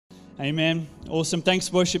Amen. Awesome.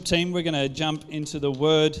 Thanks, worship team. We're going to jump into the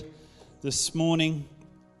Word this morning.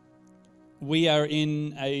 We are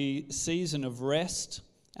in a season of rest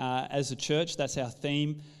as a church. That's our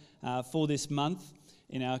theme for this month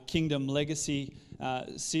in our Kingdom Legacy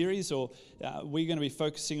series, or we're going to be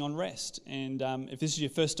focusing on rest. And if this is your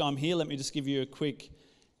first time here, let me just give you a quick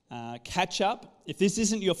catch up. If this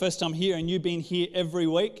isn't your first time here and you've been here every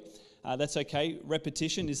week, that's okay.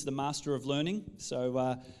 Repetition is the master of learning.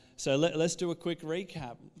 So let's do a quick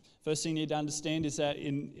recap. First thing you need to understand is that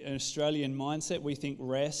in an Australian mindset, we think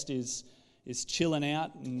rest is chilling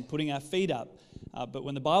out and putting our feet up. But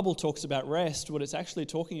when the Bible talks about rest, what it's actually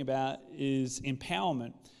talking about is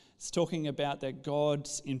empowerment. It's talking about that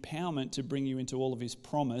God's empowerment to bring you into all of His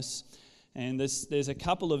promise. And there's a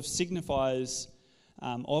couple of signifiers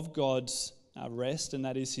of God's rest, and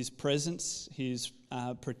that is His presence, His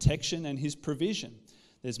protection, and His provision.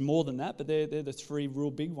 There's more than that, but they're the three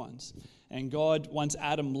real big ones. And God, once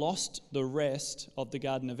Adam lost the rest of the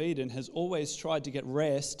Garden of Eden, has always tried to get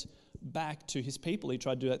rest back to His people. He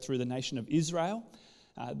tried to do that through the nation of Israel.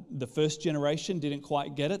 The first generation didn't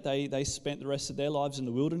quite get it. They spent the rest of their lives in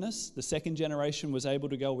the wilderness. The second generation was able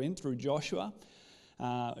to go in through Joshua,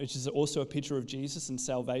 which is also a picture of Jesus and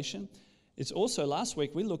salvation. It's also, last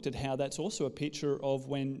week we looked at how that's also a picture of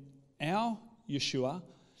when our Yeshua,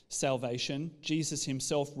 salvation, Jesus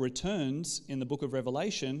Himself returns in the book of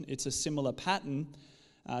Revelation. It's a similar pattern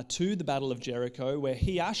to the Battle of Jericho, where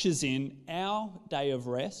He ushers in our day of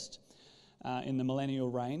rest in the millennial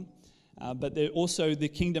reign. But also the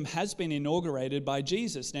kingdom has been inaugurated by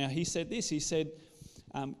Jesus. Now He said this, He said,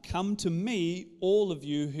 "Come to me, all of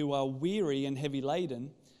you who are weary and heavy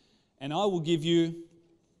laden, and I will give you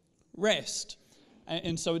rest."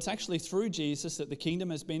 And so it's actually through Jesus that the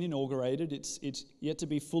kingdom has been inaugurated. It's yet to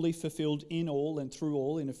be fully fulfilled in all and through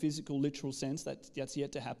all in a physical, literal sense. That's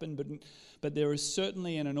yet to happen. But there is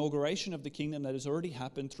certainly an inauguration of the kingdom that has already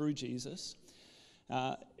happened through Jesus.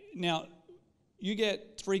 Now, you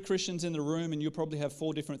get 3 Christians in the room and you'll probably have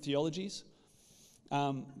 4 different theologies.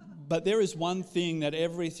 But there is one thing that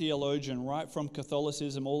every theologian, right from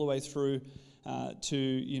Catholicism all the way through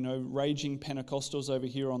to raging Pentecostals over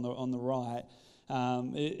here on the right,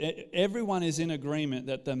 everyone is in agreement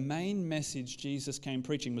that the main message Jesus came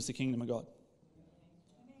preaching was the kingdom of God.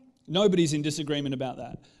 Nobody's in disagreement about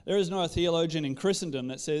that. There is no theologian in Christendom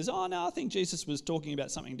that says, "Oh no, I think Jesus was talking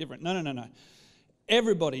about something different." No.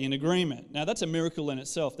 Everybody in agreement. Now that's a miracle in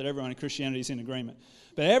itself that everyone in Christianity is in agreement.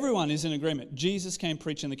 But everyone is in agreement. Jesus came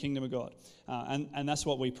preaching the kingdom of God. And that's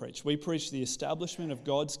what we preach. We preach the establishment of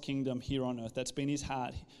God's kingdom here on earth. That's been His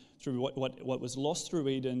heart. Through what was lost through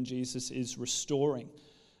Eden, Jesus is restoring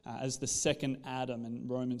as the second Adam, and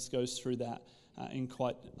Romans goes through that in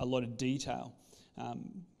quite a lot of detail.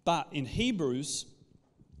 But in Hebrews,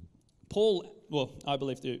 I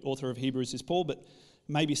believe the author of Hebrews is Paul, but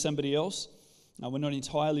maybe somebody else. We're not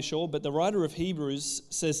entirely sure, but the writer of Hebrews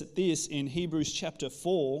says this in Hebrews chapter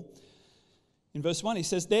 4. In verse 1, he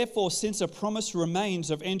says, "Therefore, since a promise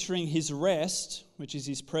remains of entering His rest," which is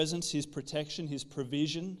His presence, His protection, His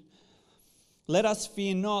provision, "let us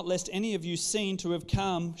fear not, lest any of you seem to have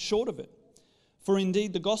come short of it. For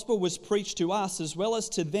indeed the gospel was preached to us as well as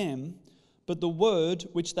to them, but the word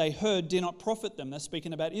which they heard did not profit them." That's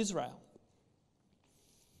speaking about Israel.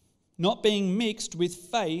 "Not being mixed with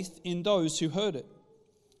faith in those who heard it.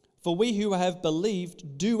 For we who have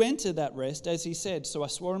believed do enter that rest, as He said, so I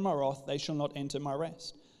swore in my wrath, they shall not enter my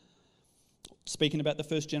rest." Speaking about the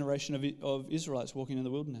first generation of Israelites walking in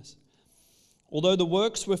the wilderness. "Although the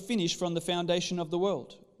works were finished from the foundation of the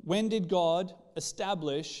world." When did God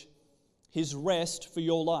establish His rest for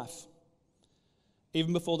your life?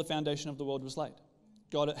 Even before the foundation of the world was laid.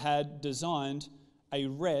 God had designed a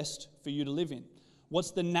rest for you to live in.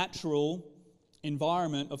 What's the natural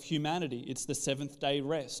environment of humanity? It's the 7th day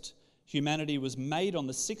rest. Humanity was made on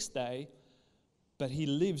the 6th day, but He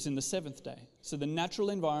lives in the 7th day. So the natural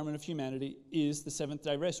environment of humanity is the 7th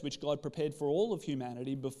day rest, which God prepared for all of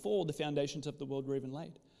humanity before the foundations of the world were even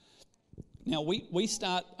laid. Now we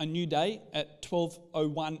start a new day at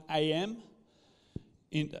 12:01 a.m.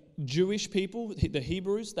 In Jewish people, the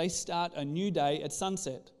Hebrews, they start a new day at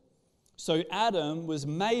sunset. So Adam was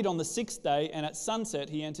made on the 6th day, and at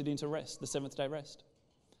sunset he entered into rest, the 7th day rest.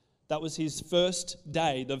 That was his first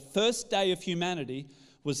day. The first day of humanity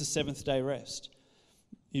was the 7th day rest.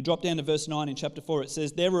 You drop down to verse 9 in chapter 4. It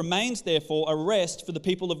says, "There remains therefore a rest for the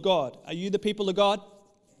people of God." Are you the people of God?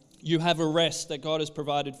 You have a rest that God has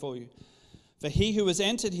provided for you. "For he who has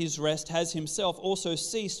entered his rest has himself also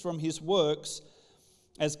ceased from his works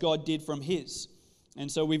as God did from his. And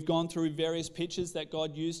so we've gone through various pictures that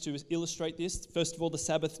God used to illustrate this. First of all, the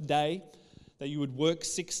Sabbath day, that you would work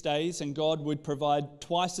 6 days and God would provide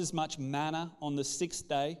twice as much manna on the 6th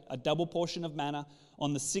day, a double portion of manna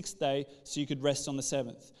on the 6th day, so you could rest on the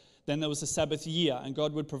 7th. Then there was the Sabbath year, and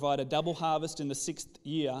God would provide a double harvest in the 6th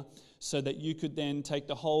year so that you could then take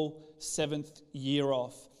the whole 7th year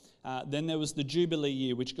off. Then there was the Jubilee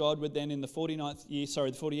year, which God would then in the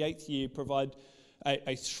 48th year provide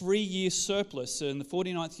a 3-year surplus. So in the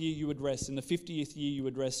 49th year you would rest. In the 50th year you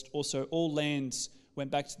would rest. Also all lands went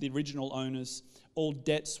back to the original owners. All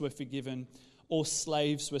debts were forgiven. All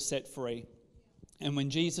slaves were set free. And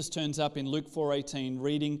when Jesus turns up in Luke 4:18,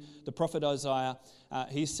 reading the prophet Isaiah,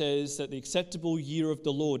 he says that the acceptable year of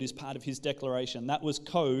the Lord is part of his declaration. That was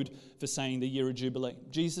code for saying the year of Jubilee.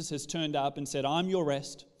 Jesus has turned up and said, I'm your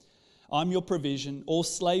rest. I'm your provision. All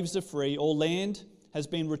slaves are free. All land has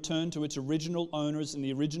been returned to its original owners and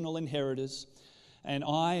the original inheritors. And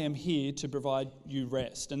I am here to provide you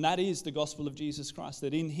rest. And that is the gospel of Jesus Christ,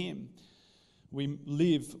 that in him we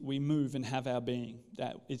live, we move, and have our being.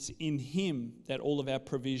 That it's in him that all of our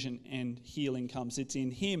provision and healing comes. It's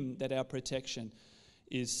in him that our protection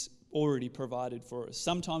is already provided for us.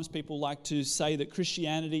 Sometimes people like to say that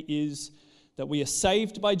Christianity is that we are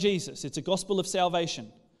saved by Jesus. It's a gospel of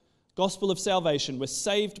salvation. Gospel of salvation. We're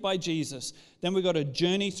saved by Jesus. Then we've got to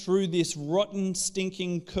journey through this rotten,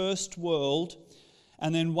 stinking, cursed world.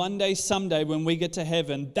 And then one day, someday, when we get to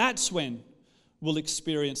heaven, that's when we'll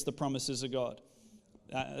experience the promises of God.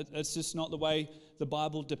 It's just not the way the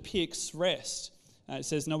Bible depicts rest. It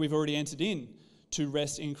says, no, we've already entered in to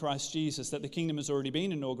rest in Christ Jesus, that the kingdom has already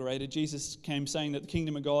been inaugurated. Jesus came saying that the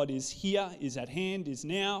kingdom of God is here, is at hand, is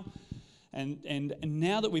now. And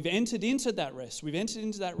now that we've entered into that rest,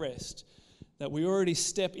 that we already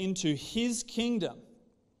step into his kingdom.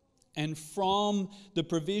 And from the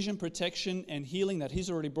provision, protection, and healing that he's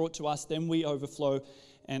already brought to us, then we overflow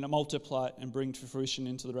and multiply it and bring to fruition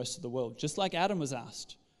into the rest of the world. Just like Adam was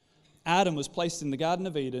asked. Adam was placed in the Garden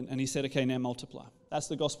of Eden and he said, okay, now multiply. That's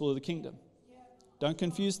the gospel of the kingdom. Don't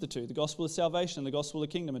confuse the two. The gospel of salvation and the gospel of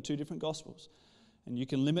the kingdom are two different gospels. And you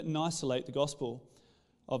can limit and isolate the gospel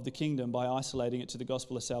of the kingdom by isolating it to the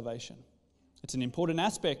gospel of salvation. It's an important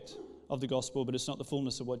aspect of the gospel, but it's not the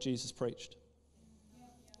fullness of what Jesus preached.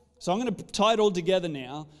 So I'm going to tie it all together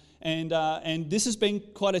now, and this has been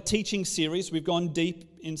quite a teaching series. We've gone deep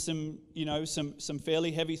in some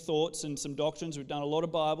fairly heavy thoughts and some doctrines. We've done a lot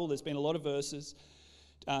of Bible. There's been a lot of verses.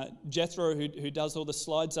 Jethro, who does all the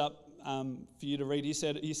slides up for you to read, he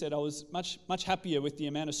said I was much happier with the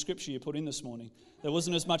amount of scripture you put in this morning. There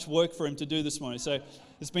wasn't as much work for him to do this morning. So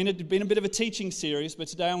it's been a bit of a teaching series, but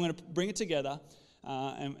today I'm going to bring it together.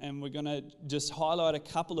 And we're going to just highlight a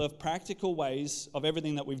couple of practical ways of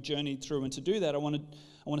everything that we've journeyed through. And to do that, I want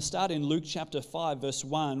to start in Luke chapter 5, verse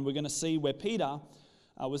 1. We're going to see where Peter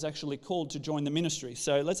was actually called to join the ministry.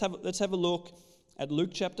 So let's have a look at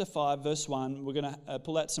Luke chapter 5, verse 1. We're going to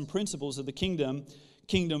pull out some principles of the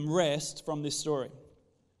kingdom rest from this story.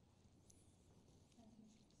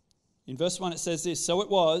 In verse 1 it says this, so it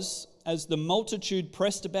was, as the multitude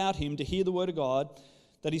pressed about him to hear the word of God,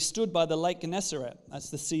 that he stood by the lake Gennesaret, that's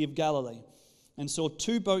the Sea of Galilee, and saw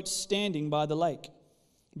 2 boats standing by the lake.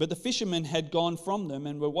 But the fishermen had gone from them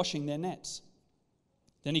and were washing their nets.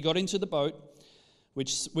 Then he got into the boat,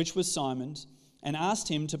 which was Simon's, and asked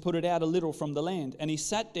him to put it out a little from the land. And he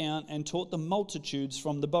sat down and taught the multitudes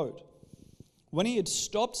from the boat. When he had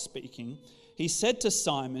stopped speaking, he said to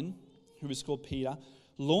Simon, who was called Peter,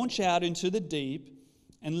 launch out into the deep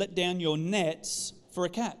and let down your nets for a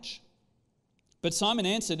catch. But Simon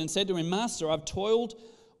answered and said to him, Master, I've toiled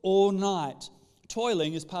all night.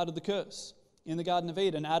 Toiling is part of the curse. In the Garden of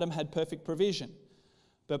Eden, Adam had perfect provision.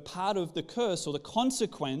 But part of the curse or the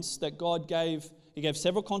consequence that God gave, he gave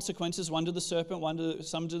several consequences, one to the serpent,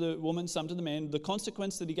 some to the woman, some to the man. The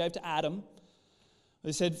consequence that he gave to Adam,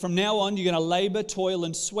 he said, from now on, you're going to labor, toil,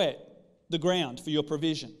 and sweat the ground for your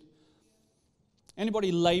provision.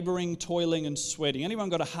 Anybody laboring, toiling, and sweating? Anyone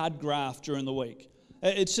got a hard graft during the week?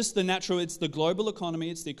 It's just the natural, it's the global economy,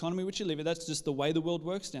 it's the economy which you live in. That's just the way the world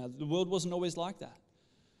works now. The world wasn't always like that.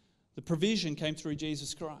 The provision came through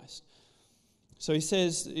Jesus Christ. So he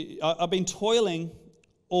says, I've been toiling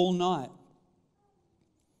all night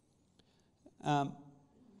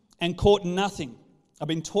and caught nothing. I've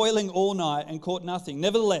been toiling all night and caught nothing.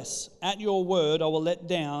 Nevertheless, at your word, I will let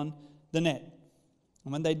down the net.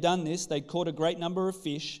 And when they'd done this, they'd caught a great number of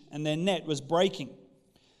fish, and their net was breaking.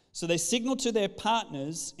 So they signaled to their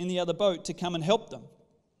partners in the other boat to come and help them.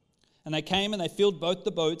 And they came and they filled both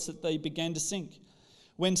the boats that they began to sink.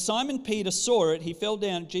 When Simon Peter saw it, he fell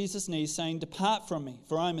down at Jesus' knees, saying, Depart from me,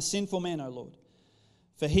 for I am a sinful man, O Lord.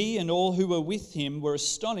 For he and all who were with him were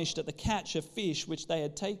astonished at the catch of fish which they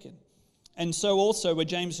had taken. And so also were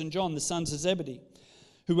James and John, the sons of Zebedee,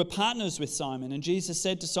 who were partners with Simon. And Jesus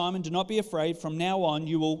said to Simon, "Do not be afraid, from now on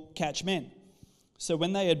you will catch men." So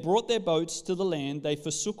when they had brought their boats to the land, they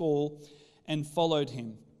forsook all and followed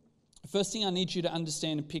him. The first thing I need you to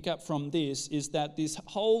understand and pick up from this is that this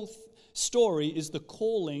whole story is the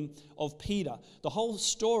calling of Peter. The whole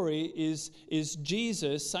story is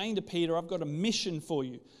Jesus saying to Peter, "I've got a mission for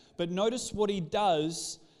you." But notice what he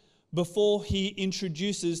does before he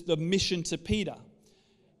introduces the mission to Peter.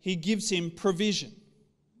 He gives him provision.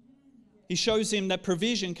 He shows him that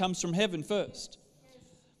provision comes from heaven first.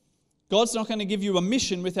 God's not going to give you a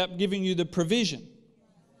mission without giving you the provision.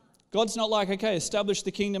 God's not like, "Okay, establish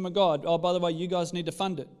the kingdom of God. Oh, by the way, you guys need to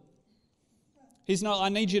fund it." He's not, "I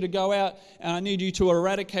need you to go out and I need you to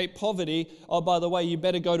eradicate poverty. Oh, by the way, you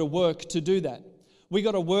better go to work to do that." We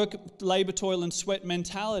got a work, labor, toil, and sweat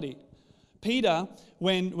mentality. Peter,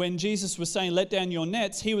 when Jesus was saying, "Let down your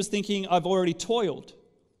nets," he was thinking, "I've already toiled.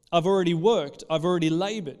 I've already worked. I've already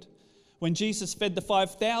labored." When Jesus fed the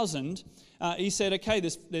 5,000, he said, "Okay,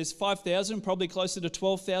 there's 5,000, probably closer to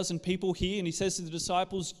 12,000 people here." And he says to the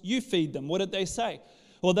disciples, "You feed them." What did they say?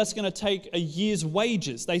 "Well, that's going to take a year's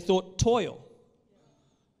wages." They thought toil.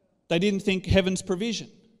 They didn't think heaven's provision.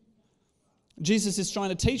 Jesus is trying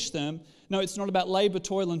to teach them, no, it's not about labor,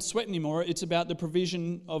 toil, and sweat anymore. It's about the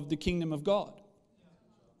provision of the kingdom of God.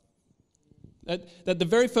 That the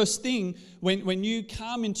very first thing when you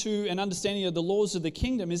come into an understanding of the laws of the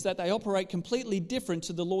kingdom is that they operate completely different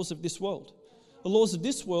to the laws of this world. The laws of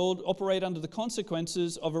this world operate under the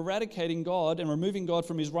consequences of eradicating God and removing God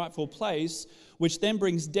from his rightful place, which then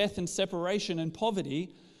brings death and separation and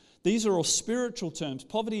poverty. These are all spiritual terms.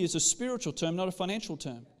 Poverty is a spiritual term, not a financial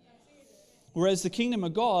term. Whereas the kingdom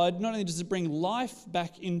of God, not only does it bring life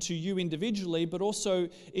back into you individually, but also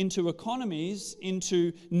into economies,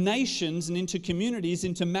 into nations, and into communities,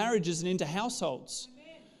 into marriages, and into households.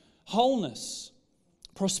 Amen. Wholeness,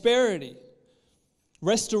 prosperity,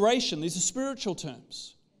 restoration. These are spiritual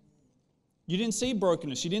terms. You didn't see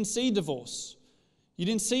brokenness. You didn't see divorce. You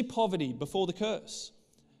didn't see poverty before the curse.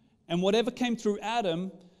 And whatever came through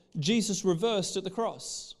Adam, Jesus reversed at the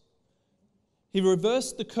cross. He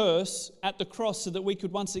reversed the curse at the cross so that we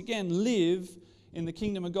could once again live in the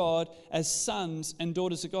kingdom of God as sons and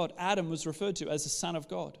daughters of God. Adam was referred to as a son of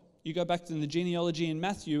God. You go back to the genealogy in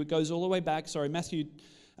Matthew, it goes all the way back. Matthew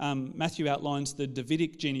outlines the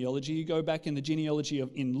Davidic genealogy. You go back in the genealogy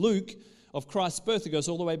in Luke of Christ's birth, it goes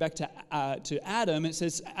all the way back to Adam. It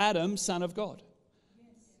says, Adam, son of God.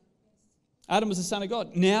 Adam was the son of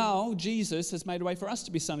God. Now Jesus has made a way for us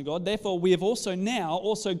to be son of God. Therefore, we have also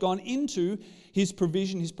gone into his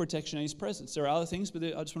provision, his protection, and his presence. There are other things, but I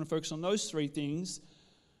just want to focus on those three things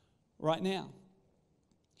right now.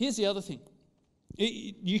 Here's the other thing.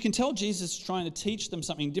 You can tell Jesus is trying to teach them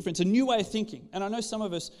something different. It's a new way of thinking. And I know some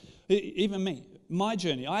of us, even me, my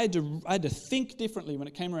journey, I had to think differently when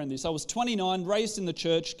it came around this. I was 29, raised in the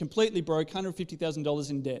church, completely broke, $150,000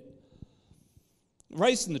 in debt.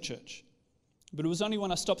 Raised in the church. But it was only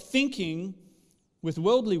when I stopped thinking with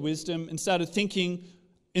worldly wisdom and started thinking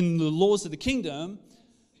in the laws of the kingdom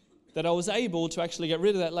that I was able to actually get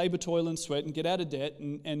rid of that labor, toil, and sweat and get out of debt.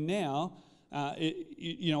 And now,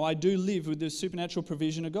 I do live with the supernatural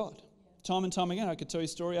provision of God. Time and time again, I could tell you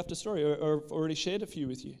story after story, or I've already shared a few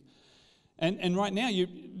with you. And right now,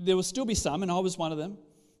 there will still be some, and I was one of them,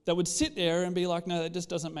 that would sit there and be like, no, that just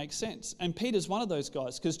doesn't make sense. And Peter's one of those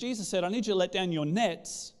guys, because Jesus said, I need you to let down your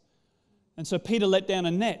nets. And so Peter let down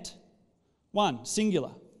a net. One,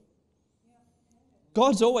 singular.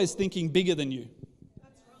 God's always thinking bigger than you.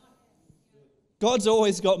 God's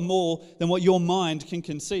always got more than what your mind can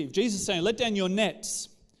conceive. Jesus is saying, let down your nets.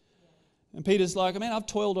 And Peter's like, man, I've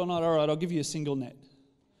toiled all night. All right, I'll give you a single net.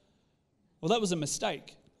 Well, that was a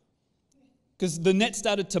mistake. Because the net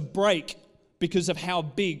started to break because of how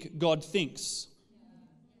big God thinks.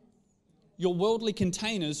 Your worldly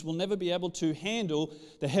containers will never be able to handle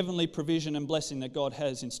the heavenly provision and blessing that God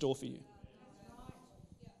has in store for you.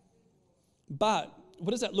 But what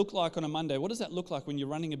does that look like on a Monday? What does that look like when you're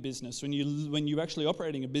running a business, when you're actually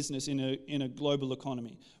operating a business in a global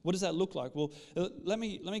economy? What does that look like? Well, let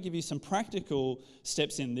me give you some practical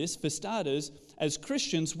steps in this. For starters, as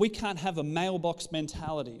Christians, we can't have a mailbox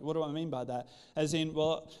mentality. What do I mean by that? As in,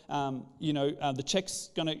 the check's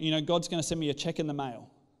gonna, God's gonna send me a check in the mail.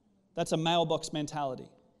 That's a mailbox mentality.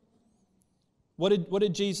 What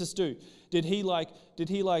did Jesus do? Did he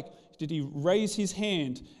raise his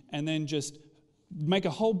hand and then just make a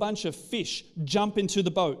whole bunch of fish jump into the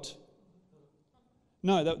boat?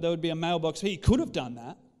 No, that would be a mailbox. He could have done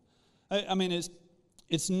that. I mean,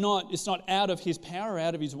 It's not out of his power,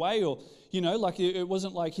 out of his way, or, like it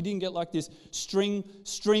wasn't like he didn't get like this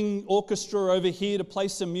string orchestra over here to play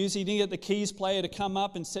some music. He didn't get the keys player to come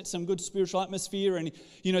up and set some good spiritual atmosphere and,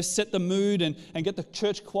 set the mood and get the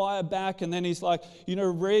church choir back. And then he's like,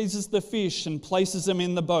 raises the fish and places them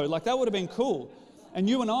in the boat. Like that would have been cool. And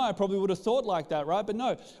you and I probably would have thought like that, right? But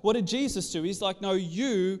no, what did Jesus do? He's like, no,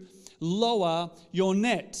 you lower your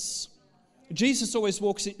nets. Jesus always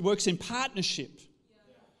works in partnership.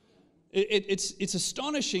 It's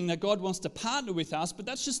astonishing that God wants to partner with us, but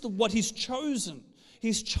that's just what He's chosen.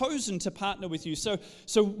 He's chosen to partner with you. So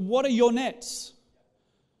what are your nets?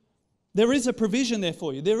 There is a provision there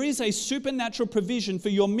for you. There is a supernatural provision for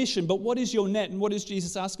your mission, but what is your net and what is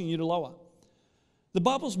Jesus asking you to lower? The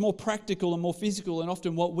Bible's more practical and more physical and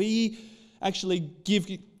often what we actually give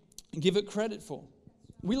it credit for.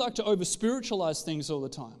 We like to over-spiritualize things all the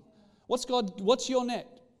time. What's your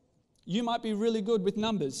net? You might be really good with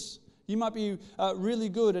numbers. You might be really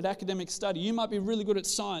good at academic study. You might be really good at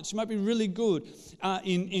science. You might be really good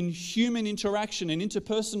in human interaction and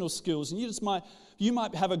interpersonal skills. And you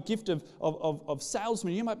might have a gift of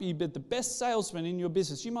salesman. You might be the best salesman in your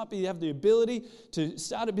business. You might have the ability to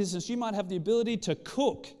start a business. You might have the ability to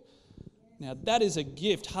cook. Now that is a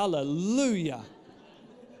gift. Hallelujah.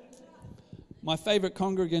 My favorite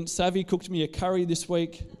congregant, Savi, cooked me a curry this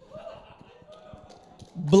week.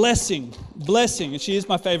 Blessing. And she is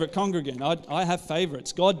my favorite congregant. I have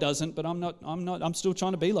favorites. God doesn't, but I'm still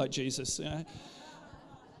trying to be like Jesus.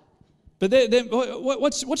 But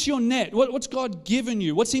what's your net? What's God given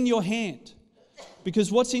you? What's in your hand?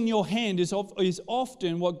 Because what's in your hand is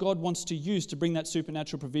often what God wants to use to bring that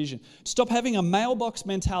supernatural provision. Stop having a mailbox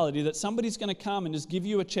mentality that somebody's going to come and just give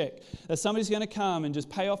you a check, that somebody's going to come and just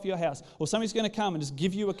pay off your house, or somebody's going to come and just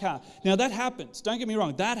give you a car. Now that happens. Don't get me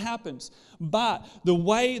wrong, that happens. But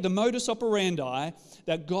the modus operandi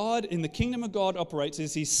that God in the kingdom of God operates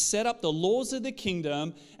is He set up the laws of the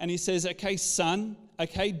kingdom and He says, okay, son,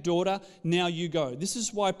 okay, daughter, now you go. This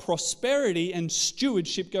is why prosperity and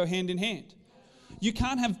stewardship go hand in hand. You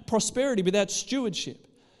can't have prosperity without stewardship.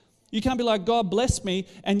 You can't be like, God bless me,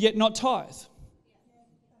 and yet not tithe.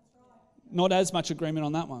 Not as much agreement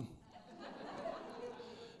on that one.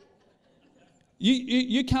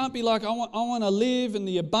 You can't be like, I want to live in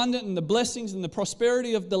the abundant and the blessings and the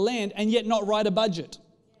prosperity of the land, and yet not write a budget.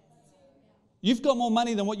 You've got more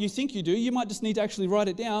money than what you think you do. You might just need to actually write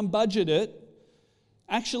it down, budget it,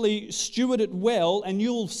 actually steward it well, and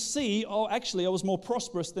you'll see, actually, I was more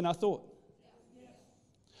prosperous than I thought.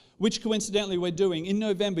 Which coincidentally we're doing. In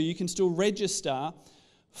November, you can still register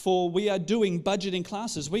we are doing budgeting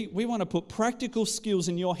classes. We want to put practical skills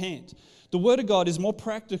in your hand. The Word of God is more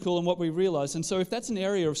practical than what we realize. And so if that's an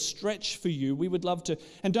area of stretch for you, we would love to.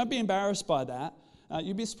 And don't be embarrassed by that.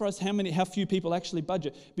 You'd be surprised how few people actually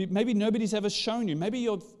budget. Maybe nobody's ever shown you. Maybe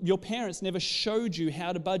your parents never showed you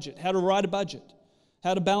how to budget, how to write a budget,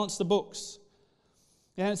 how to balance the books.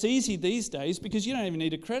 And it's easy these days because you don't even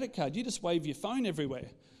need a credit card. You just wave your phone everywhere.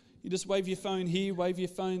 You just wave your phone here, wave your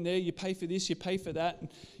phone there, you pay for this, you pay for that.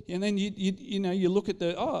 And then you look at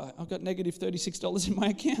I've got negative $36 in my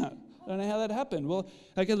account. I don't know how that happened. Well,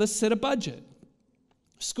 okay, let's set a budget.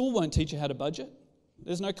 School won't teach you how to budget.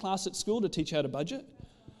 There's no class at school to teach you how to budget.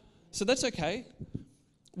 So that's okay.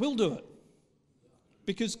 We'll do it.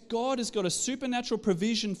 Because God has got a supernatural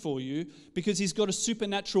provision for you, because He's got a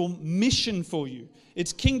supernatural mission for you.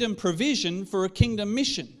 It's kingdom provision for a kingdom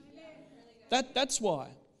mission. That's why.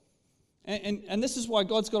 And this is why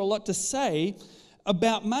God's got a lot to say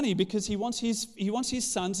about money, because He wants His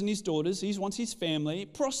sons and His daughters, He wants His family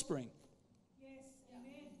prospering. Yes,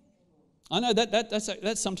 amen. I know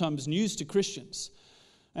that's sometimes news to Christians.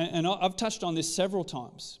 And I've touched on this several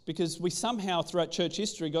times, because we somehow throughout church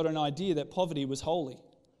history got an idea that poverty was holy.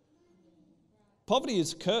 Poverty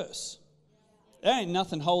is a curse. There ain't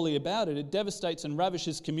nothing holy about it. It devastates and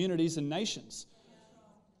ravishes communities and nations.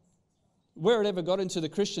 Where it ever got into the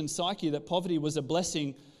Christian psyche that poverty was a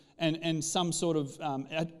blessing and some sort of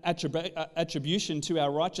attribution to our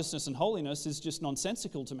righteousness and holiness is just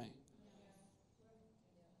nonsensical to me.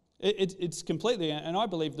 It's completely, and I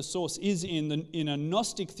believe the source is in a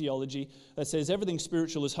Gnostic theology that says everything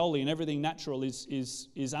spiritual is holy and everything natural is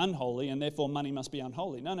unholy, and therefore money must be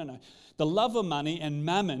unholy. No. The love of money and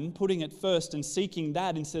mammon, putting it first and seeking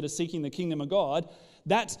that instead of seeking the kingdom of God,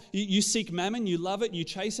 that's, you seek mammon, you love it, you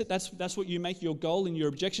chase it, that's what you make your goal and your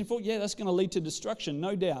objection for. Yeah, that's going to lead to destruction,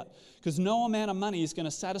 no doubt, because no amount of money is going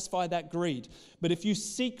to satisfy that greed. But if you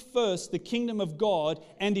seek first the kingdom of God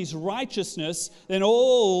and His righteousness, then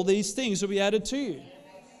all these things will be added to you.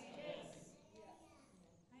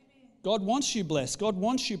 God wants you blessed. God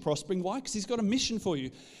wants you prospering. Why? Because He's got a mission for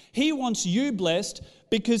you. He wants you blessed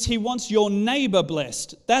because He wants your neighbor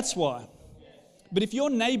blessed. That's why. But if your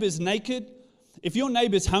neighbor's naked, if your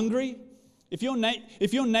neighbor's hungry, if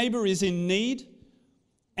your neighbor is in need,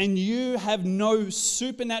 and you have no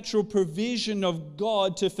supernatural provision of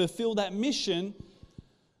God to fulfill that mission,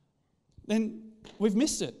 then we've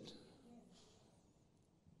missed it.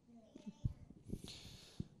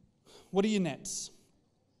 What are your nets?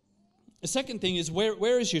 The second thing is,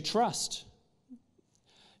 where is your trust?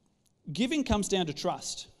 Giving comes down to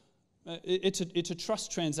trust. It's a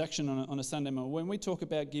trust transaction on a Sunday morning. When we talk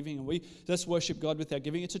about giving and let's worship God with our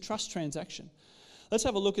giving, it's a trust transaction. Let's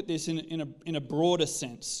have a look at this in a broader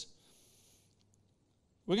sense.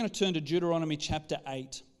 We're going to turn to Deuteronomy chapter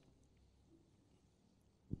 8.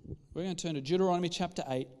 We're going to turn to Deuteronomy chapter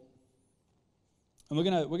 8. And we're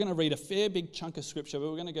going to read a fair big chunk of scripture, but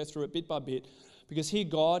we're going to go through it bit by bit. Because here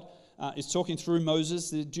God is talking through Moses.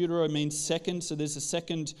 The Deutero means second, so there's a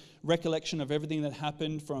second recollection of everything that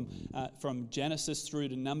happened from Genesis through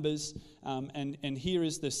to Numbers. And here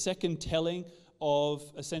is the second telling of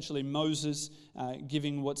essentially Moses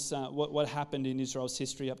giving what happened in Israel's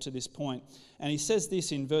history up to this point. And he says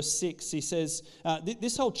this in verse 6. He says,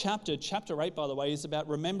 this whole chapter 8, by the way, is about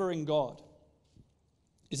remembering God.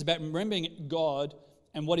 It's about remembering God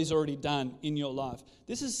and what He's already done in your life.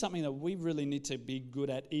 This is something that we really need to be good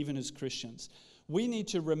at, even as Christians. We need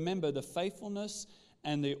to remember the faithfulness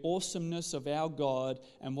and the awesomeness of our God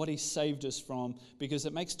and what He saved us from, because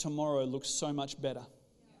it makes tomorrow look so much better.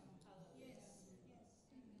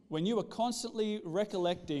 When you are constantly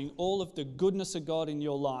recollecting all of the goodness of God in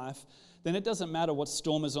your life, then it doesn't matter what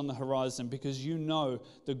storm is on the horizon, because you know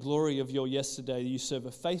the glory of your yesterday. You serve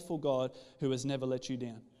a faithful God who has never let you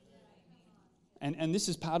down. And this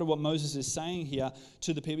is part of what Moses is saying here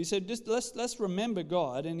to the people. He said, just let's remember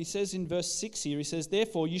God. And he says in verse 6 here, he says,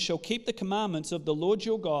 therefore you shall keep the commandments of the Lord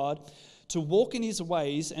your God, to walk in His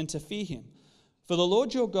ways and to fear Him. For the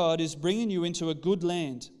Lord your God is bringing you into a good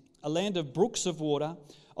land, a land of brooks of water,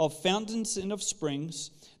 of fountains and of springs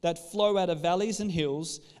that flow out of valleys and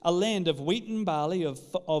hills, a land of wheat and barley,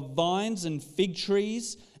 of vines and fig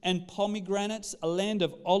trees and pomegranates, a land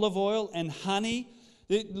of olive oil and honey.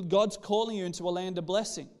 God's calling you into a land of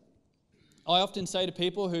blessing. I often say to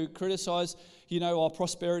people who criticize,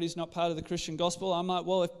 prosperity is not part of the Christian gospel. I'm like,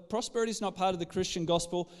 well, if prosperity is not part of the Christian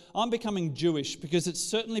gospel, I'm becoming Jewish, because it's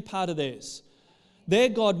certainly part of theirs. Their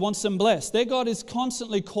God wants them blessed. Their God is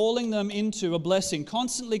constantly calling them into a blessing,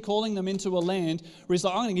 constantly calling them into a land where He's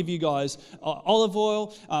like, I'm going to give you guys olive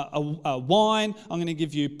oil, wine. I'm going to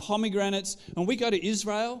give you pomegranates. When we go to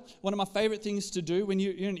Israel, one of my favorite things to do when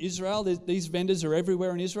you're in Israel, these vendors are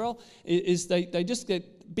everywhere in Israel, is they just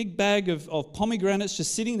get big bag of pomegranates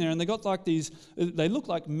just sitting there, and they got like these, they look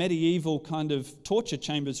like medieval kind of torture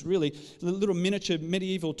chambers, really, little miniature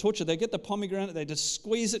medieval torture. They get the pomegranate, they just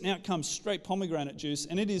squeeze it, and out comes straight pomegranate juice,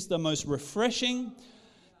 and it is the most refreshing,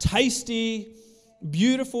 tasty,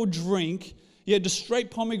 beautiful drink. Yeah, just straight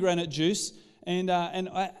pomegranate juice,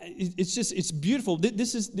 it's beautiful.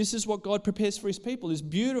 This is what God prepares for His people, is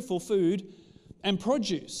beautiful food and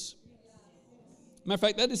produce. Matter of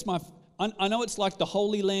fact, that is I know it's like the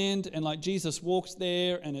Holy Land, and like Jesus walks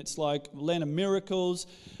there, and it's like land of miracles,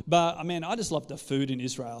 but I just love the food in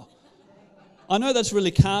Israel. I know that's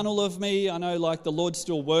really carnal of me. I know like the Lord's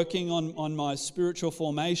still working on my spiritual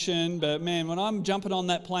formation, but man, when I'm jumping on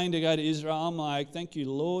that plane to go to Israel, I'm like, thank you,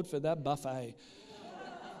 Lord, for that buffet.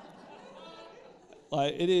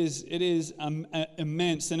 Like it is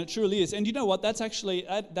immense, and it truly is. And you know what? That actually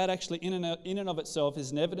in and of itself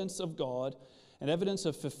is an evidence of God, an evidence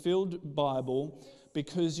of fulfilled Bible,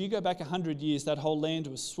 because you go back 100 years, that whole land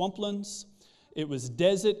was swamplands, it was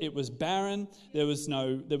desert, it was barren, there was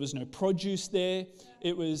no produce there,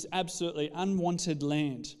 it was absolutely unwanted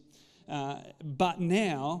land. But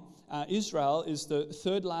now, Israel is the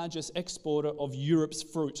third largest exporter of Europe's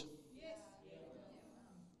fruit.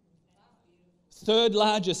 Third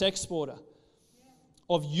largest exporter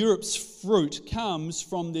of Europe's fruit comes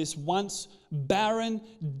from this once barren,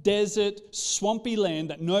 desert, swampy land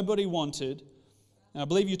that nobody wanted. And I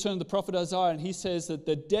believe you turn to the prophet Isaiah, and he says that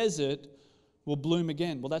the desert will bloom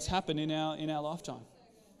again. Well, that's happened in our lifetime.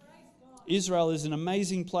 Israel is an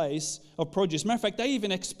amazing place of produce. Matter of fact, they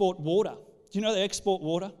even export water. Do you know they export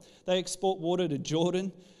water? They export water to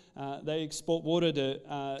Jordan. They export water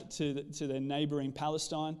to their neighboring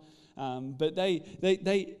Palestine. But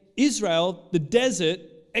Israel, the desert,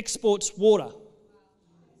 exports water.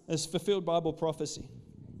 As fulfilled Bible prophecy.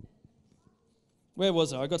 Where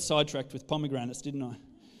was I? I got sidetracked with pomegranates, didn't I?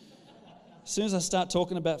 As soon as I start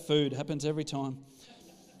talking about food, it happens every time.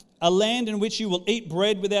 a land in which you will eat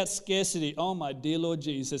bread without scarcity. Oh, my dear Lord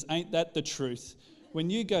Jesus, ain't that the truth? When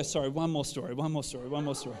you go, one more story.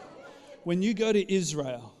 When you go to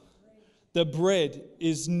Israel, the bread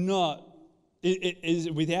is not, it is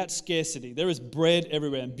without scarcity. There is bread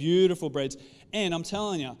everywhere, and beautiful breads. And I'm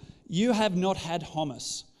telling you, you have not had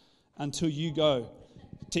hummus until you go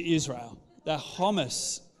to Israel. The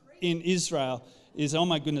hummus in Israel is, oh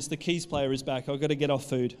my goodness, the keys player is back. I've got to get off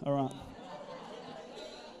food. All right.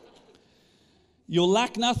 You'll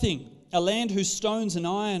lack nothing. A land whose stones and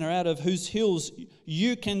iron are out of whose hills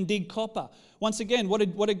you can dig copper. Once again, what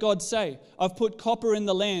did God say? I've put copper in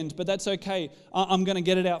the land, but that's okay. I'm going to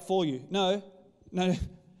get it out for you. No.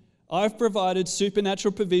 I've provided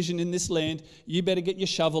supernatural provision in this land. You better get your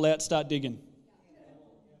shovel out, start digging.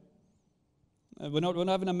 We're not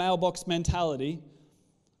having a mailbox mentality.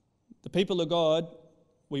 The people of God,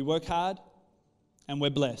 we work hard and we're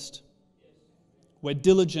blessed. We're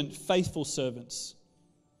diligent, faithful servants.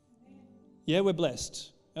 Yeah, we're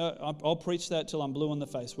blessed. I'll preach that till I'm blue in the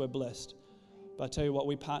face. We're blessed. But I tell you what,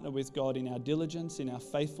 we partner with God in our diligence, in our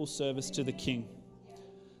faithful service to the King.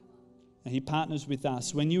 And He partners with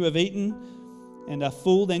us. When you have eaten and are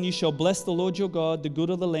full, then you shall bless the Lord your God, the good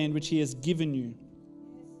of the land which He has given you.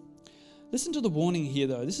 Listen to the warning here,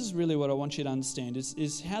 though. This is really what I want you to understand,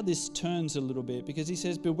 is how this turns a little bit. Because He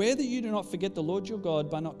says, beware that you do not forget the Lord your God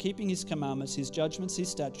by not keeping His commandments, His judgments, His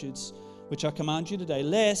statutes, which I command you today,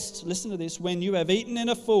 lest, listen to this, when you have eaten and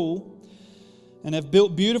are full and have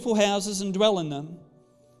built beautiful houses and dwell in them,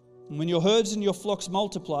 and when your herds and your flocks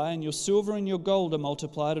multiply and your silver and your gold are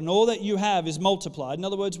multiplied and all that you have is multiplied. In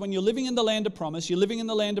other words, when you're living in the land of promise, you're living in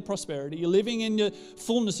the land of prosperity, you're living in the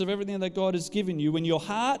fullness of everything that God has given you, when your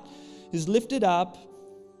heart is lifted up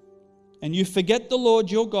and you forget the Lord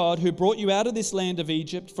your God who brought you out of this land of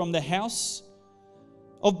Egypt from the house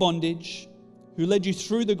of bondage, who led you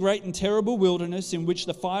through the great and terrible wilderness in which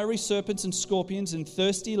the fiery serpents and scorpions and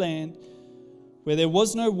thirsty land where there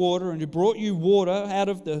was no water, and who brought you water out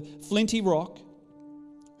of the flinty rock,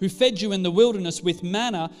 who fed you in the wilderness with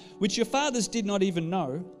manna, which your fathers did not even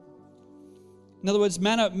know. In other words,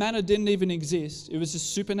 manna didn't even exist. It was a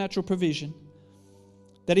supernatural provision.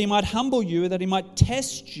 That He might humble you, that He might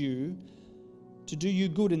test you to do you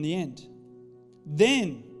good in the end.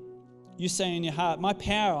 Then you say in your heart, my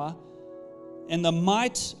power and the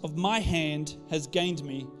might of my hand has gained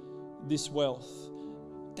me this wealth.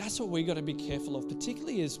 That's what we got to be careful of,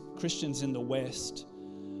 particularly as Christians in the West.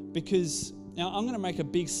 Because, now I'm going to make a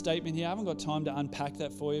big statement here. I haven't got time to unpack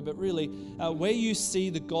that for you, but really, where you see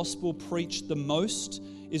the gospel preached the most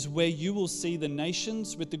is where you will see the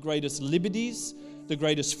nations with the greatest liberties, the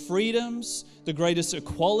greatest freedoms, the greatest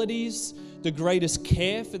equalities, the greatest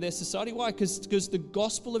care for their society. Why? Because the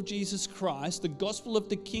gospel of Jesus Christ, the gospel of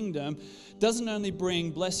the kingdom, doesn't only bring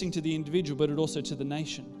blessing to the individual, but it also to the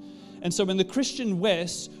nation. And so in the Christian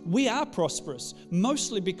West, we are prosperous,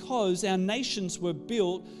 mostly because our nations were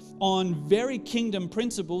built on very kingdom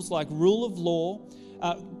principles like rule of law,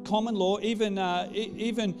 common law, even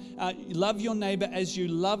love your neighbor as you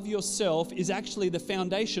love yourself is actually the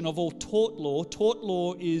foundation of all tort law. Tort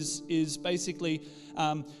law is basically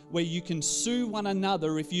where you can sue one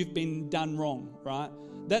another if you've been done wrong, right?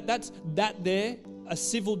 A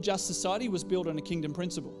civil just society was built on a kingdom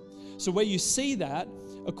principle. So where you see that,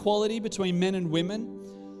 equality between men and women,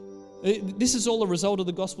 this is all a result of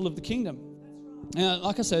the gospel of the kingdom. Now,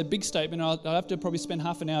 like I said, a big statement. I'll have to probably spend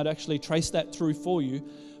half an hour to actually trace that through for you.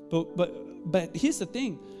 But here's the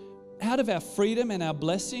thing. Out of our freedom and our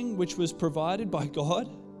blessing, which was provided by God,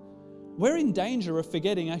 we're in danger of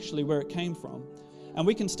forgetting actually where it came from. And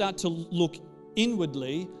we can start to look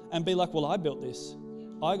inwardly and be like, well, I built this.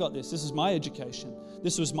 I got this. This is my education.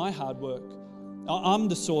 This was my hard work. I'm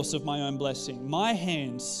the source of my own blessing. My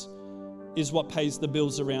hands is what pays the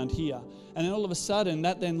bills around here. And then all of a sudden,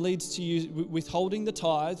 that then leads to you withholding the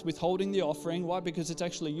tithe, withholding the offering. Why? Because it's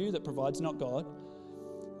actually you that provides, not God.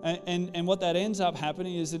 And what that ends up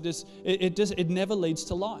happening is it never leads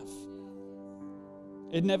to life.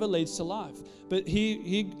 It never leads to life. But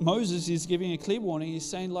Moses is giving a clear warning. He's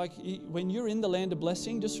saying, like, when you're in the land of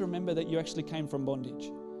blessing, just remember that you actually came from bondage.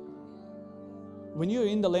 When you're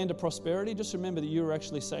in the land of prosperity, just remember that you were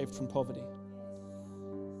actually saved from poverty.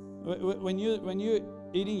 When you're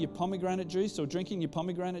eating your pomegranate juice or drinking your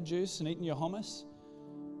pomegranate juice and eating your hummus,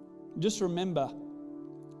 just remember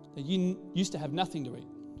that you used to have nothing to eat.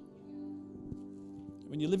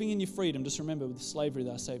 When you're living in your freedom, just remember the slavery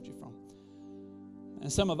that I saved you from.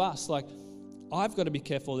 And some of us, like, I've got to be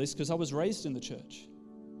careful of this because I was raised in the church.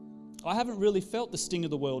 I haven't really felt the sting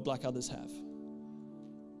of the world like others have.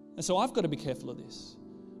 And so I've got to be careful of this.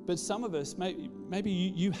 But some of us, maybe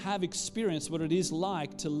you have experienced what it is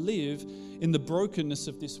like to live in the brokenness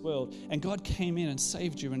of this world. And God came in and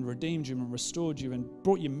saved you and redeemed you and restored you and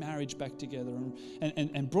brought your marriage back together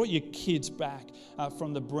and brought your kids back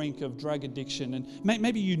from the brink of drug addiction. And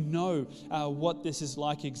maybe you know what this is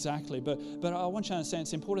like exactly. But I want you to understand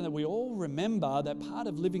it's important that we all remember that part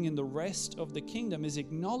of living in the rest of the kingdom is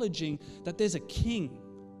acknowledging that there's a king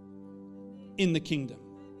in the kingdom.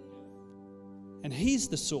 And He's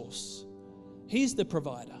the source. He's the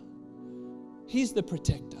provider. He's the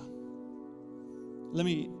protector. Let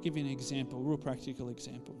me give you an example, a real practical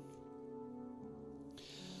example.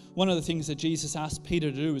 One of the things that Jesus asked Peter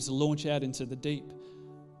to do is to launch out into the deep.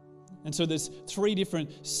 And so there's 3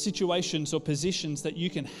 different situations or positions that you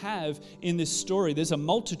can have in this story. There's a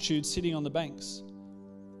multitude sitting on the banks.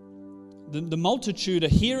 The multitude are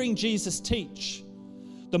hearing Jesus teach.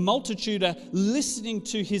 The multitude are listening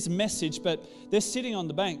to His message, but they're sitting on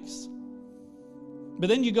the banks. But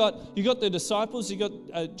then you got the disciples, you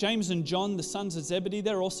got James and John, the sons of Zebedee.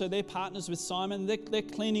 They're partners with Simon. They're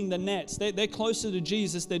cleaning the nets. They're closer to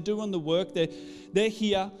Jesus. They're doing the work. They're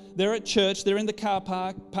here. They're at church. They're in the car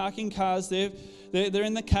park, parking cars. They're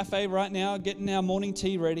in the cafe right now, getting our morning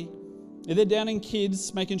tea ready. They're down in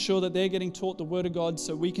kids, making sure that they're getting taught the Word of God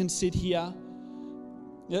so we can sit here.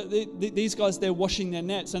 These guys, they're washing their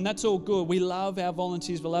nets, and that's all good. We love our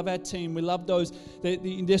volunteers. We love our team. We love those.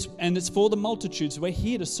 And it's for the multitudes. We're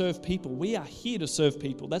here to serve people. We are here to serve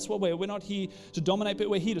people. That's what we're not here to dominate, but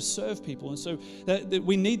we're here to serve people. And so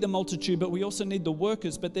we need the multitude, but we also need the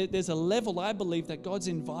workers. But there's a level, I believe, that God's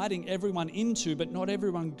inviting everyone into, but not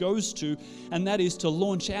everyone goes to, and that is to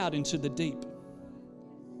launch out into the deep.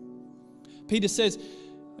 Jesus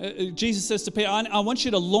says to Peter, I want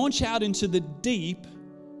you to launch out into the deep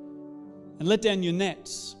and let down your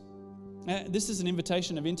nets. This is an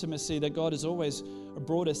invitation of intimacy that God has always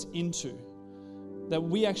brought us into. That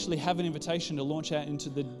we actually have an invitation to launch out into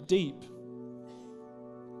the deep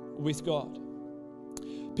with God.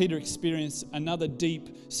 Peter experienced another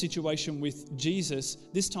deep situation with Jesus.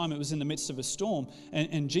 This time it was in the midst of a storm.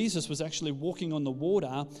 And Jesus was actually walking on the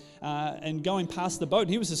water and going past the boat.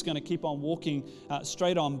 He was just going to keep on walking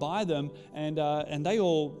straight on by them. And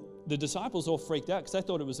the disciples all freaked out because they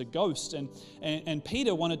thought it was a ghost. And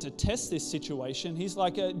Peter wanted to test this situation. He's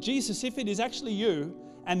like, Jesus, if it is actually you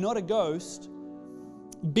and not a ghost,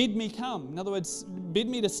 bid me come. In other words, bid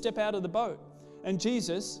me to step out of the boat. And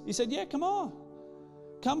Jesus, he said, yeah, come on.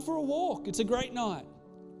 Come for a walk. It's a great night.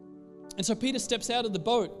 And so Peter steps out of the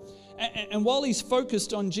boat. And while he's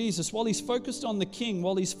focused on Jesus, while he's focused on the King,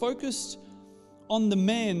 while he's focused on the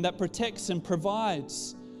man that protects and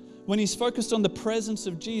provides, when he's focused on the presence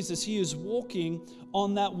of Jesus, he is walking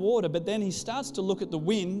on that water. But then he starts to look at the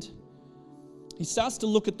wind. He starts to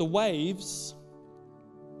look at the waves.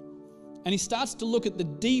 And he starts to look at the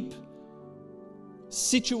deep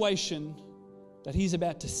situation that he's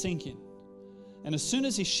about to sink in. And as soon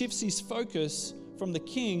as he shifts his focus from the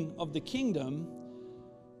King of the kingdom,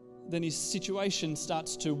 then his situation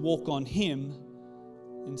starts to walk on him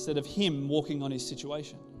instead of him walking on his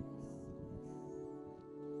situation.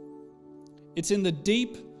 It's in the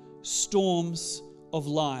deep storms of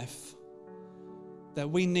life that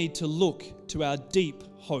we need to look to our deep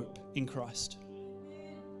hope in Christ.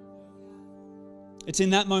 It's in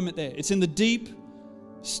that moment there. It's in the deep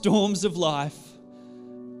storms of life.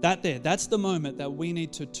 That's the moment that we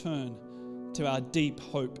need to turn to our deep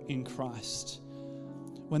hope in Christ.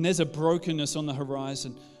 When there's a brokenness on the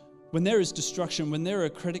horizon, when there is destruction, when there are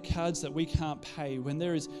credit cards that we can't pay, when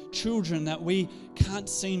there is children that we can't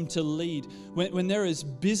seem to lead, when there is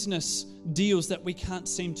business deals that we can't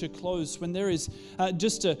seem to close, when there is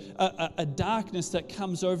just a darkness that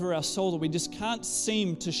comes over our soul that we just can't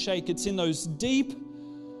seem to shake, it's in those deep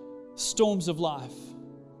storms of life.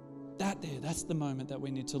 That's the moment that we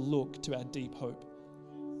need to look to our deep hope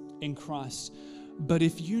in Christ. But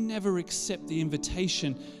if you never accept the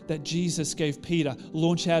invitation that Jesus gave Peter,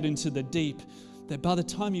 launch out into the deep, that by the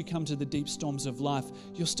time you come to the deep storms of life,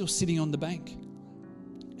 you're still sitting on the bank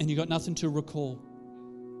and you got nothing to recall.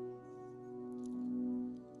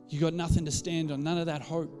 You got nothing to stand on, none of that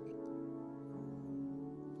hope.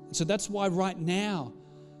 So that's why right now,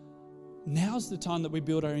 now's the time that we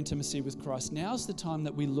build our intimacy with Christ. Now's the time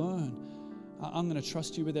that we learn, I'm going to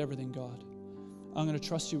trust you with everything, God. I'm going to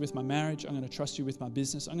trust you with my marriage. I'm going to trust you with my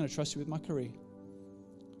business. I'm going to trust you with my career.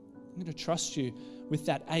 I'm going to trust you with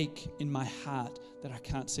that ache in my heart that I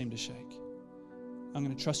can't seem to shake. I'm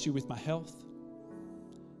going to trust you with my health.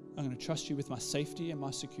 I'm going to trust you with my safety and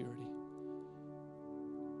my security.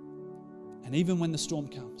 And even when the storm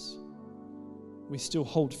comes, we still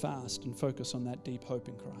hold fast and focus on that deep hope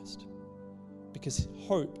in Christ. Because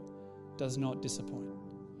hope does not disappoint.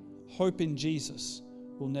 Hope in Jesus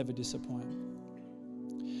will never disappoint.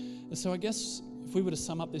 And so I guess if we were to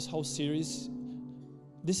sum up this whole series,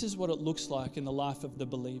 this is what it looks like in the life of the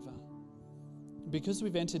believer. Because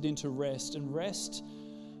we've entered into rest, and rest,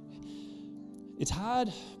 it's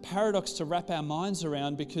hard paradox to wrap our minds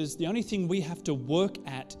around, because the only thing we have to work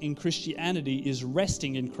at in Christianity is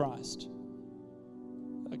resting in Christ.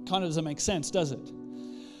 It kind of doesn't make sense, does it?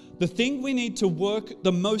 The thing we need to work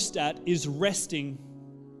the most at is resting.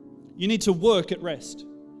 You need to work at rest.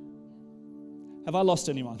 Have I lost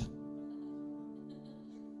anyone?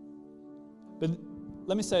 But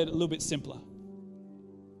let me say it a little bit simpler.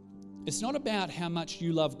 It's not about how much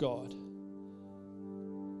you love God.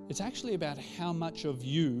 It's actually about how much of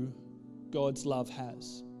you God's love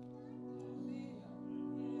has.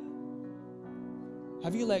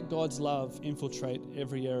 Have you let God's love infiltrate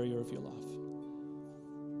every area of your life?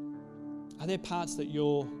 Are there parts that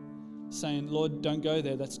you're saying, Lord, don't go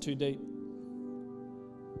there, that's too deep?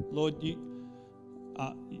 Lord,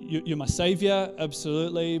 you're my Savior,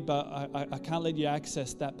 absolutely, but I can't let you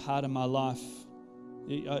access that part of my life.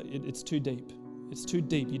 It's too deep. It's too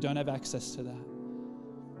deep. You don't have access to that.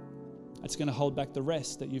 It's going to hold back the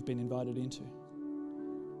rest that you've been invited into.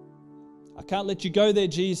 I can't let you go there,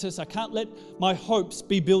 Jesus. I can't let my hopes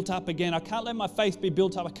be built up again. I can't let my faith be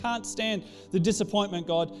built up. I can't stand the disappointment,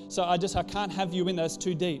 God. So I can't have you in there. It's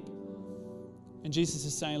too deep. And Jesus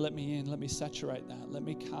is saying, let me in. Let me saturate that. Let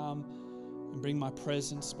me come and bring my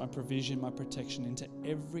presence, my provision, my protection into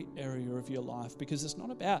every area of your life. Because it's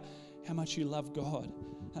not about how much you love God.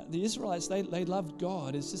 The Israelites, they loved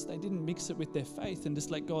God. It's just they didn't mix it with their faith and just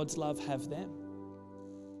let God's love have them.